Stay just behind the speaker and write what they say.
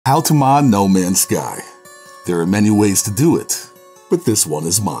How to mod No Man's Sky. There are many ways to do it, but this one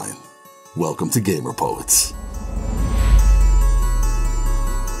is mine. Welcome to GamerPoets.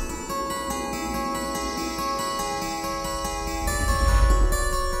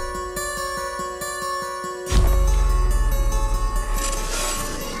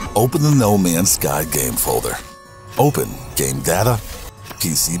 Open the No Man's Sky game folder. Open Game Data,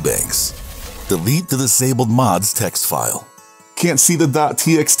 PC Banks. Delete the disabled mods text file. Can't see the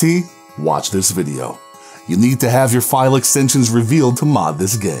 .txt? Watch this video. You need to have your file extensions revealed to mod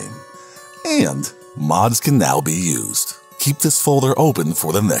this game. And mods can now be used. Keep this folder open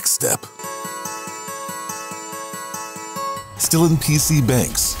for the next step. Still in PC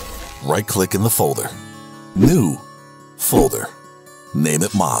Banks, right-click in the folder. New folder. Name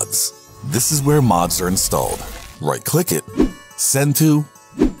it Mods. This is where mods are installed. Right-click it. Send to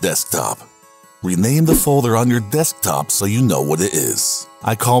Desktop. Rename the folder on your desktop so you know what it is.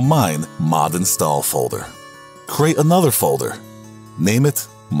 I call mine Mod Install folder. Create another folder. Name it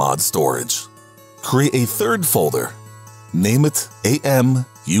Mod Storage. Create a third folder. Name it AMUMSS.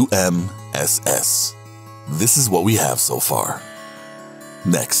 This is what we have so far.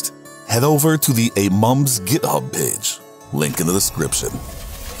 Next, head over to the AMUMSS GitHub page. Link in the description.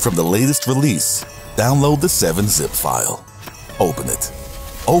 From the latest release, download the 7-zip file. Open it.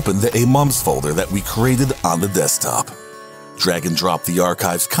 Open the AMUMSS folder that we created on the desktop. Drag and drop the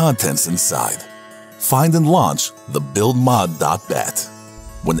archive's contents inside. Find and launch the buildmod.bat.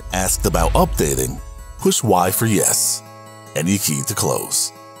 When asked about updating, push Y for yes. Any key to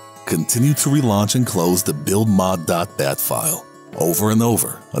close. Continue to relaunch and close the buildmod.bat file over and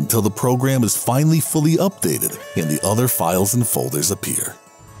over until the program is finally fully updated and the other files and folders appear.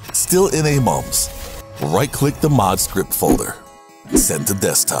 Still in AMUMSS, right-click the mod script folder. Send to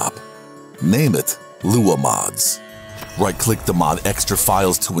desktop. Name it LUA Mods. Right-click the Mod Extra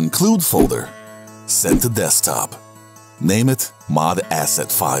Files to Include folder. Send to desktop. Name it Mod Asset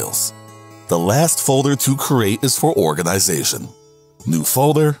Files. The last folder to create is for organization. New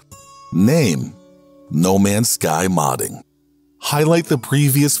folder. Name No Man's Sky Modding. Highlight the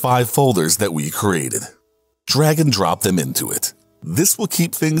previous 5 folders that we created. Drag and drop them into it. This will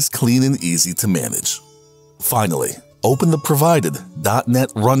keep things clean and easy to manage. Finally, open the provided .NET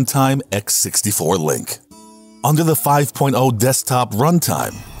Runtime x64 link. Under the 5.0 desktop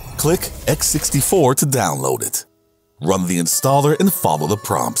runtime, click x64 to download it. Run the installer and follow the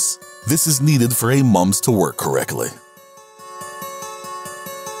prompts. This is needed for AMUMSS to work correctly.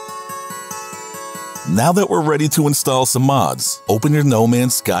 Now that we're ready to install some mods, open your No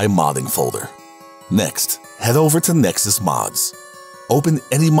Man's Sky modding folder. Next, head over to Nexus Mods. Open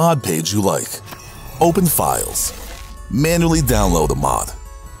any mod page you like. Open Files. Manually download a mod.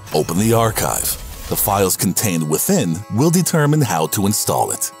 Open the archive. The files contained within will determine how to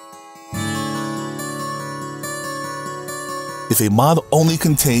install it. If a mod only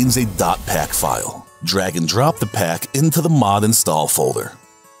contains a .PAK file, drag and drop the PAK into the mod install folder.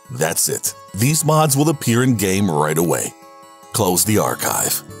 That's it. These mods will appear in-game right away. Close the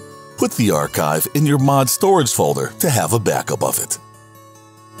archive. Put the archive in your mod storage folder to have a backup of it.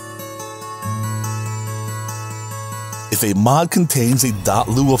 If a mod contains a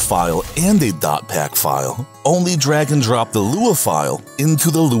 .lua file and a .pak file, only drag and drop the LUA file into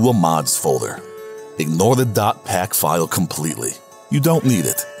the LUA mods folder. Ignore the .pak file completely. You don't need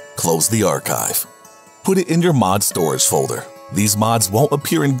it. Close the archive. Put it in your mod storage folder. These mods won't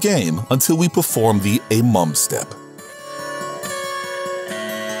appear in-game until we perform the AMUMSS step.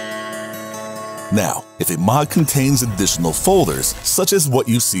 Now, if a mod contains additional folders, such as what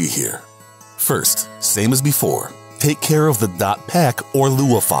you see here. First, same as before, take care of the .pak or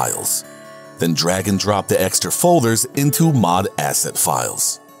LUA files. Then drag and drop the extra folders into Mod Asset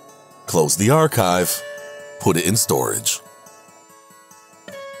Files. Close the archive, put it in storage.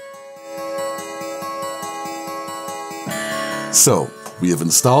 So, we have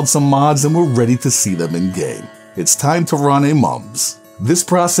installed some mods and we're ready to see them in game. It's time to run AMUMSS. This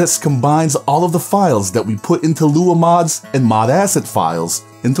process combines all of the files that we put into LUA mods and Mod Asset Files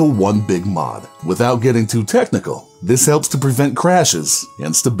into one big mod. Without getting too technical, this helps to prevent crashes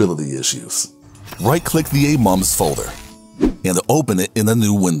and stability issues. Right-click the AMUMSS folder and open it in a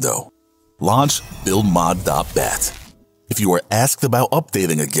new window. Launch buildmod.bat. If you are asked about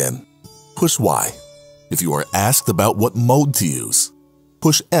updating again, push Y. If you are asked about what mode to use,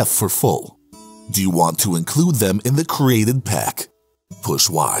 push F for full. Do you want to include them in the created PAK? Push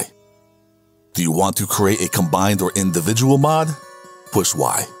Y. Do you want to create a combined or individual mod? Push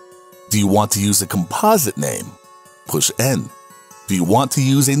Y. Do you want to use a composite name? Push N. Do you want to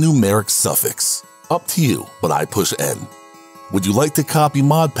use a numeric suffix? Up to you, but I push N. Would you like to copy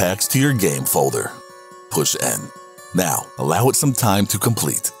mod packs to your game folder? Push N. Now, allow it some time to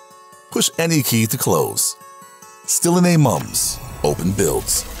complete. Push any key to close. Still in AMUMSS, open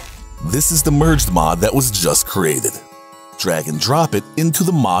Builds. This is the merged mod that was just created. Drag and drop it into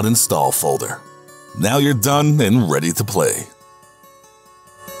the mod install folder. Now you're done and ready to play.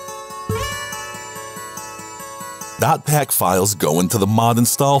 .PAK files go into the mod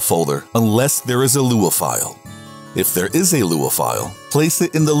install folder unless there is a LUA file. If there is a LUA file, place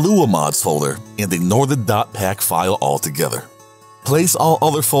it in the LUA mods folder and ignore the .PAK file altogether. Place all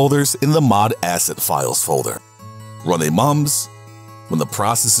other folders in the mod asset files folder. Run AMUMSS. When the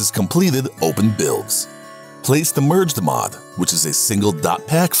process is completed, open Builds. Place the merged mod, which is a single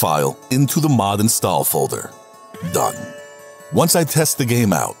 .PAK file, into the mod install folder. Done. Once I test the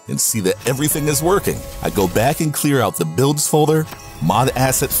game out and see that everything is working, I go back and clear out the Builds folder, Mod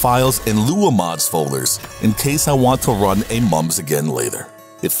Asset Files, and Lua Mods folders in case I want to run AMUMSS again later.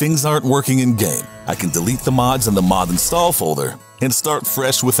 If things aren't working in-game, I can delete the mods in the Mod Install folder and start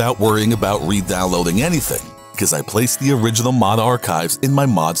fresh without worrying about re-downloading anything, because I placed the original mod archives in my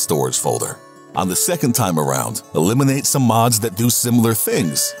mod storage folder. On the second time around, eliminate some mods that do similar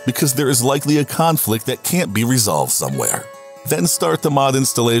things, because there is likely a conflict that can't be resolved somewhere. Then start the mod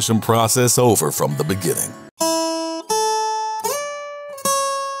installation process over from the beginning.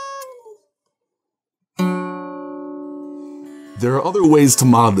 There are other ways to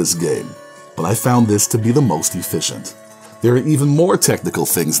mod this game, but I found this to be the most efficient. There are even more technical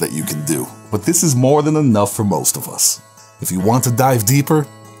things that you can do, but this is more than enough for most of us. If you want to dive deeper,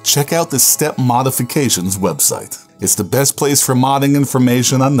 check out the Step Modifications website. It's the best place for modding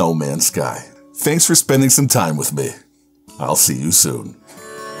information on No Man's Sky. Thanks for spending some time with me. I'll see you soon.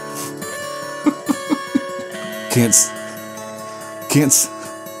 Can't see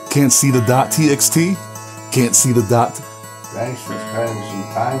the .txt? Can't see the dot. Thanks for spending some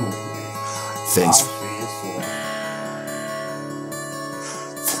time with me. Thanks. I'll see you soon.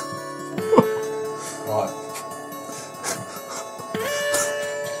 What?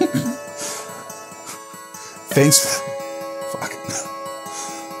 Thanks. Fuck.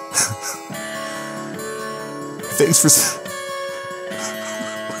 Thanks for.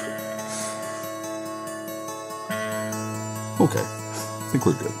 Okay, I think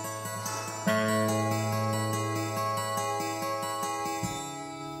we're good.